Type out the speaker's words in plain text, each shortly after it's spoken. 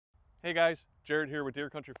Hey guys, Jared here with Deere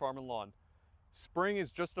Country Farm and Lawn. Spring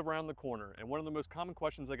is just around the corner, and one of the most common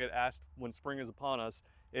questions I get asked when spring is upon us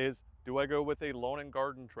is, do I go with a lawn and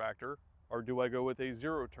garden tractor or do I go with a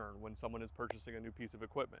zero turn when someone is purchasing a new piece of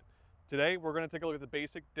equipment? Today, we're going to take a look at the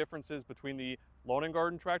basic differences between the lawn and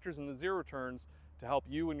garden tractors and the zero turns to help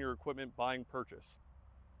you and your equipment buying purchase.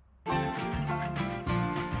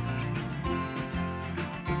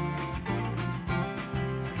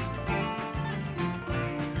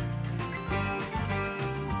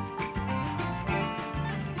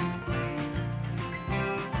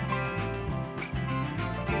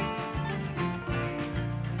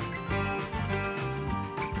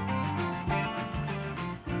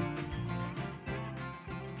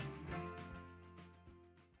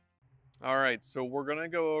 All right, so we're gonna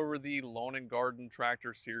go over the lawn and garden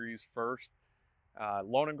tractor series first.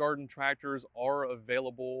 Lawn and garden tractors are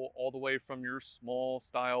available all the way from your small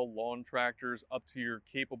style lawn tractors up to your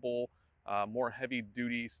capable, more heavy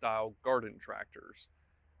duty style garden tractors.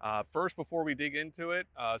 First, before we dig into it,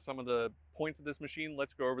 some of the points of this machine,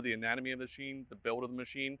 let's go over the anatomy of the machine, the build of the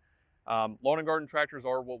machine. Lawn and garden tractors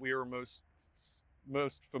are what we are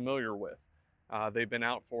most familiar with. They've been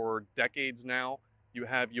out for decades now. You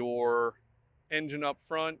have your engine up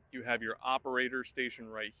front, you have your operator station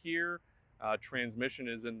right here, transmission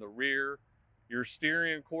is in the rear. Your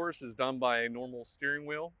steering, of course, is done by a normal steering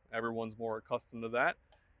wheel. Everyone's more accustomed to that,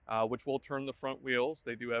 which will turn the front wheels.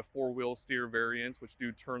 They do have four-wheel steer variants, which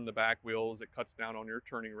do turn the back wheels. It cuts down on your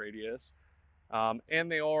turning radius. And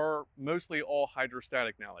they are mostly all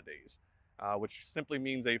hydrostatic nowadays, which simply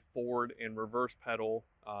means a forward and reverse pedal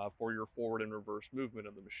for your forward and reverse movement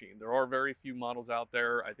of the machine. There are very few models out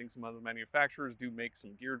there. I think some other manufacturers do make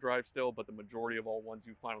some gear drive still, but the majority of all ones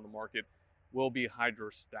you find on the market will be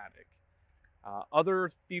hydrostatic.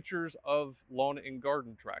 Other features of lawn and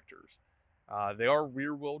garden tractors. They are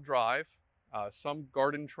rear wheel drive. Some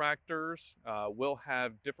garden tractors will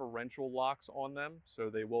have differential locks on them,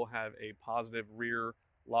 so they will have a positive rear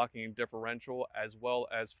locking differential as well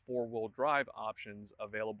as four-wheel drive options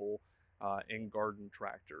available in garden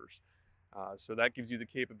tractors. So that gives you the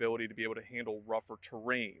capability to be able to handle rougher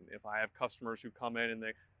terrain. If I have customers who come in and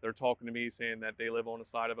they're talking to me saying that they live on the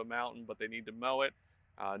side of a mountain but they need to mow it,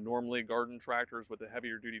 normally garden tractors with a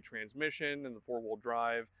heavier duty transmission and the four-wheel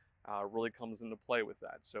drive really comes into play with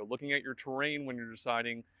that. So looking at your terrain when you're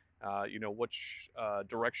deciding which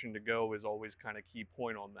direction to go is always kind of key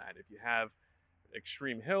point on that. If you have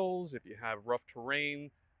extreme hills, if you have rough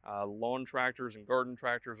terrain, lawn tractors and garden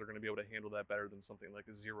tractors are going to be able to handle that better than something like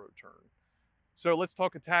a zero turn. So let's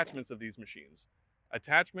talk attachments of these machines.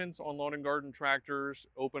 Attachments on lawn and garden tractors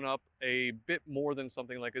open up a bit more than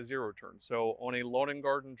something like a zero turn. So on a lawn and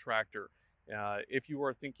garden tractor, if you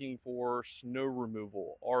are thinking for snow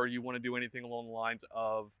removal or you want to do anything along the lines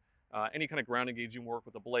of any kind of ground engaging work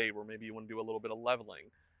with a blade, or maybe you want to do a little bit of leveling,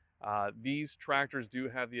 these tractors do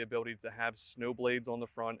have the ability to have snow blades on the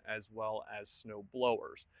front as well as snow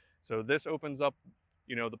blowers. So this opens up,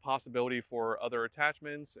 the possibility for other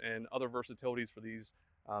attachments and other versatilities for these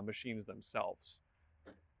machines themselves.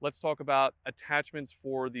 Let's talk about attachments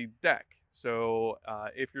for the deck. So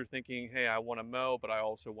if you're thinking, hey, I want to mow, but I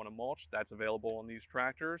also want to mulch, that's available on these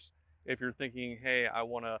tractors. If you're thinking, hey, I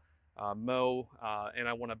want to mow and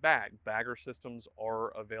I want to bagger systems are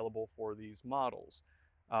available for these models.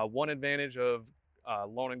 One advantage of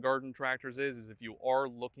lawn and garden tractors is if you are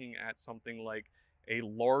looking at something like a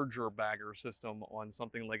larger bagger system on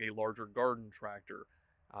something like a larger garden tractor,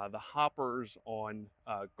 the hoppers on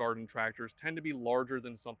garden tractors tend to be larger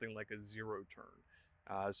than something like a zero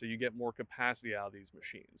turn. So you get more capacity out of these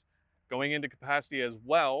machines. Going into capacity as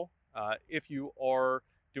well, if you are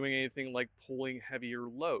doing anything like pulling heavier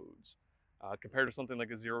loads, compared to something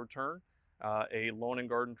like a zero turn, a lawn and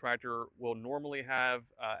garden tractor will normally have,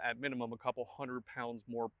 at minimum, a couple 100 pounds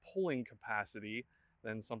more pulling capacity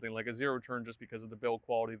than something like a zero turn, just because of the build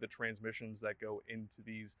quality, the transmissions that go into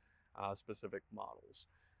these specific models.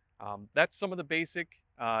 That's some of the basic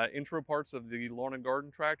intro parts of the lawn and garden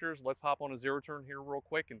tractors. Let's hop on a zero turn here real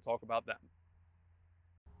quick and talk about them.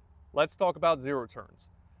 Let's talk about zero turns.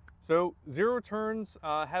 So zero turns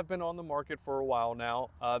have been on the market for a while now.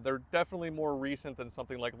 They're definitely more recent than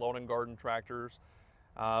something like lawn and garden tractors,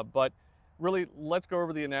 but really let's go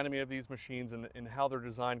over the anatomy of these machines and how they're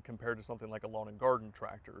designed compared to something like a lawn and garden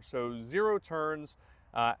tractor. So zero turns,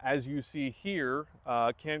 as you see here,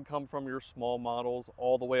 can come from your small models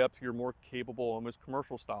all the way up to your more capable, almost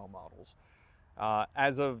commercial style models.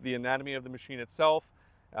 As of the anatomy of the machine itself,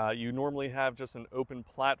 you normally have just an open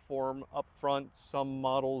platform up front. Some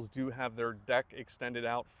models do have their deck extended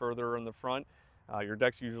out further in the front. Your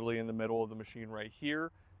deck's usually in the middle of the machine right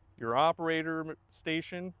here. Your operator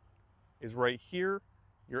station is right here.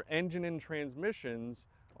 Your engine and transmissions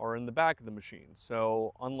are in the back of the machine.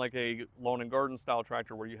 So unlike a lawn and garden style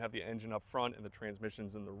tractor where you have the engine up front and the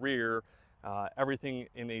transmissions in the rear, everything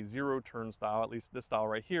in a zero turn style, at least this style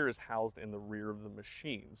right here, is housed in the rear of the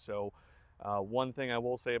machine. So one thing I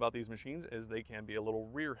will say about these machines is they can be a little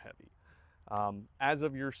rear heavy. As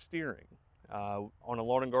of your steering, on a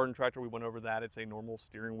lawn and garden tractor, we went over that. It's a normal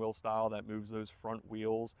steering wheel style that moves those front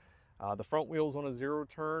wheels. The front wheels on a zero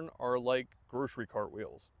turn are like grocery cart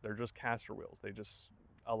wheels. They're just caster wheels. They just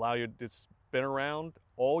allow you to spin around.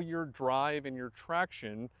 All your drive and your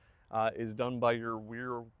traction is done by your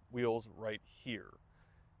rear wheels right here.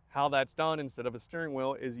 How that's done instead of a steering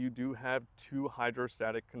wheel is you do have two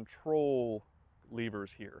hydrostatic control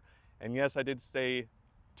levers here. And yes, I did say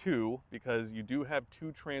two because you do have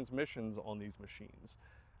two transmissions on these machines.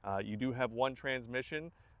 You do have one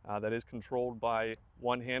transmission that is controlled by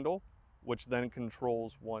one handle, which then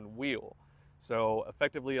controls one wheel. So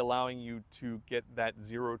effectively allowing you to get that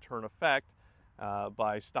zero turn effect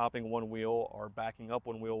by stopping one wheel or backing up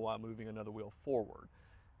one wheel while moving another wheel forward.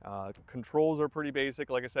 Controls are pretty basic.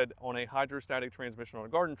 Like I said, on a hydrostatic transmission on a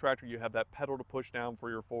garden tractor, you have that pedal to push down for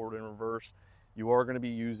your forward and reverse. You are going to be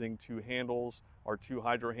using two handles or two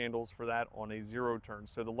hydro handles for that on a zero turn.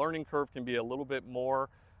 So the learning curve can be a little bit more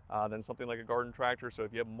than something like a garden tractor. So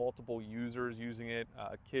if you have multiple users using it,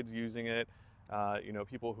 kids using it, you know,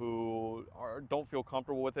 people who don't feel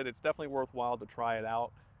comfortable with it, it's definitely worthwhile to try it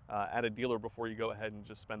out at a dealer before you go ahead and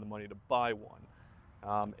just spend the money to buy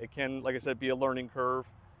one. It can, like I said, be a learning curve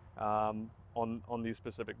on these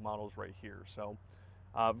specific models right here. So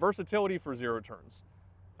versatility for zero turns.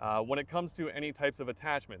 When it comes to any types of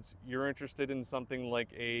attachments, you're interested in something like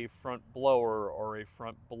a front blower or a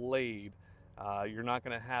front blade, you're not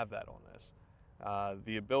going to have that on this.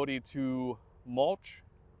 The ability to mulch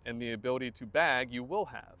and the ability to bag you will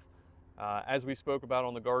have. As we spoke about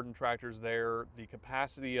on the garden tractors there, the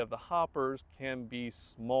capacity of the hoppers can be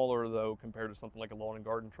smaller though compared to something like a lawn and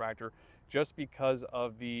garden tractor just because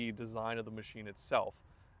of the design of the machine itself.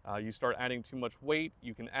 You start adding too much weight,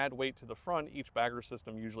 you can add weight to the front. Each bagger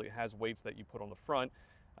system usually has weights that you put on the front,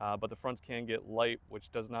 but the fronts can get light,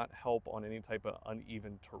 which does not help on any type of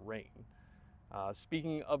uneven terrain.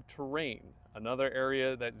 Speaking of terrain, another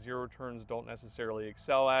area that zero turns don't necessarily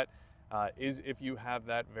excel at is if you have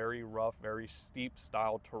that very rough, very steep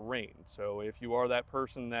style terrain. So if you are that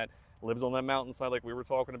person that lives on that mountainside like we were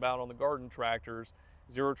talking about on the garden tractors,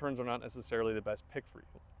 zero turns are not necessarily the best pick for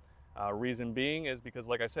you. Reason being is because,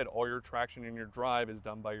 like I said, all your traction in your drive is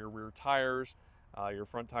done by your rear tires. Your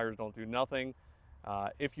front tires don't do nothing.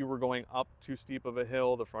 If you were going up too steep of a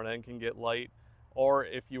hill, the front end can get light. Or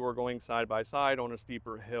if you are going side by side on a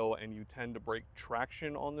steeper hill and you tend to break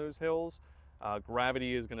traction on those hills,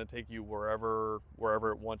 gravity is going to take you wherever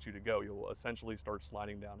it wants you to go. You'll essentially start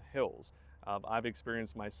sliding down hills. I've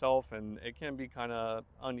experienced myself, and it can be kind of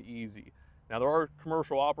uneasy. Now, there are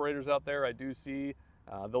commercial operators out there I do see.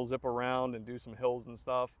 They'll zip around and do some hills and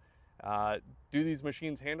stuff. Do these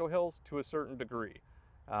machines handle hills? To a certain degree.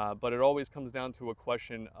 But it always comes down to a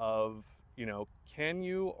question of, you know, can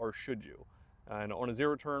you or should you? And on a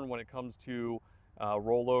zero turn, when it comes to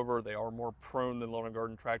rollover, they are more prone than lawn and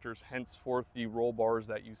garden tractors, henceforth the roll bars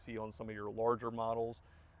that you see on some of your larger models.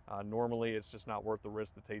 Normally, it's just not worth the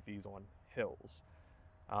risk to take these on hills.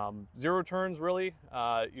 Zero turns, really,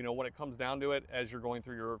 you know, when it comes down to it, as you're going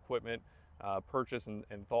through your equipment purchase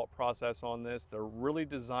and thought process on this, they're really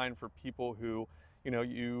designed for people who, you know,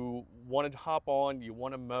 you want to hop on, you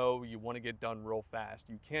want to mow, you want to get done real fast.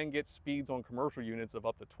 You can get speeds on commercial units of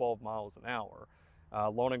up to 12 miles an hour.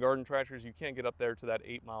 Lawn and garden tractors, you can't get up there to that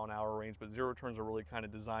 8-mile-an-hour range, but zero turns are really kind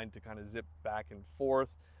of designed to kind of zip back and forth.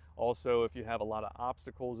 Also, if you have a lot of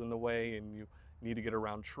obstacles in the way and you need to get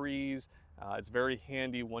around trees, it's very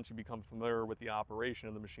handy once you become familiar with the operation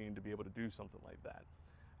of the machine to be able to do something like that.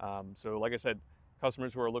 So like I said,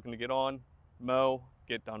 customers who are looking to get on, mow,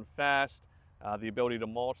 get done fast, the ability to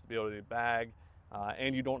mulch, the ability to bag,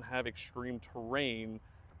 and you don't have extreme terrain,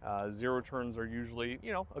 zero turns are usually,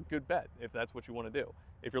 you know, a good bet if that's what you want to do.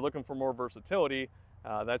 If you're looking for more versatility,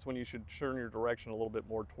 that's when you should turn your direction a little bit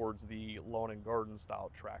more towards the lawn and garden style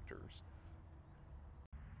tractors.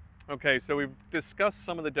 Okay, so we've discussed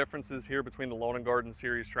some of the differences here between the lawn and garden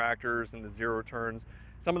series tractors and the zero turns.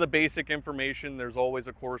 Some of the basic information, there's always,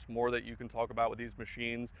 of course, more that you can talk about with these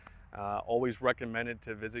machines. Always recommended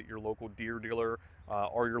to visit your local Deere dealer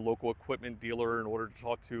or your local equipment dealer in order to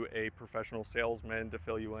talk to a professional salesman to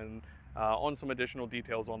fill you in on some additional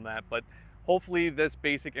details on that. But hopefully this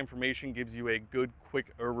basic information gives you a good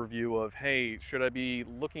quick overview of, hey, should I be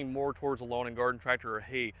looking more towards a lawn and garden tractor, or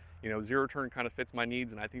hey, zero turn kind of fits my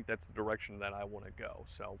needs and I think that's the direction that I want to go.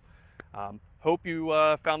 So hope you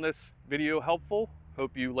found this video helpful.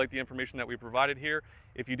 Hope you like the information that we provided here.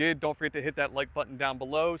 If you did, don't forget to hit that like button down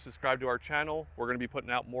below, subscribe to our channel. We're going to be putting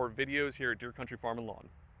out more videos here at Deere Country Farm and Lawn.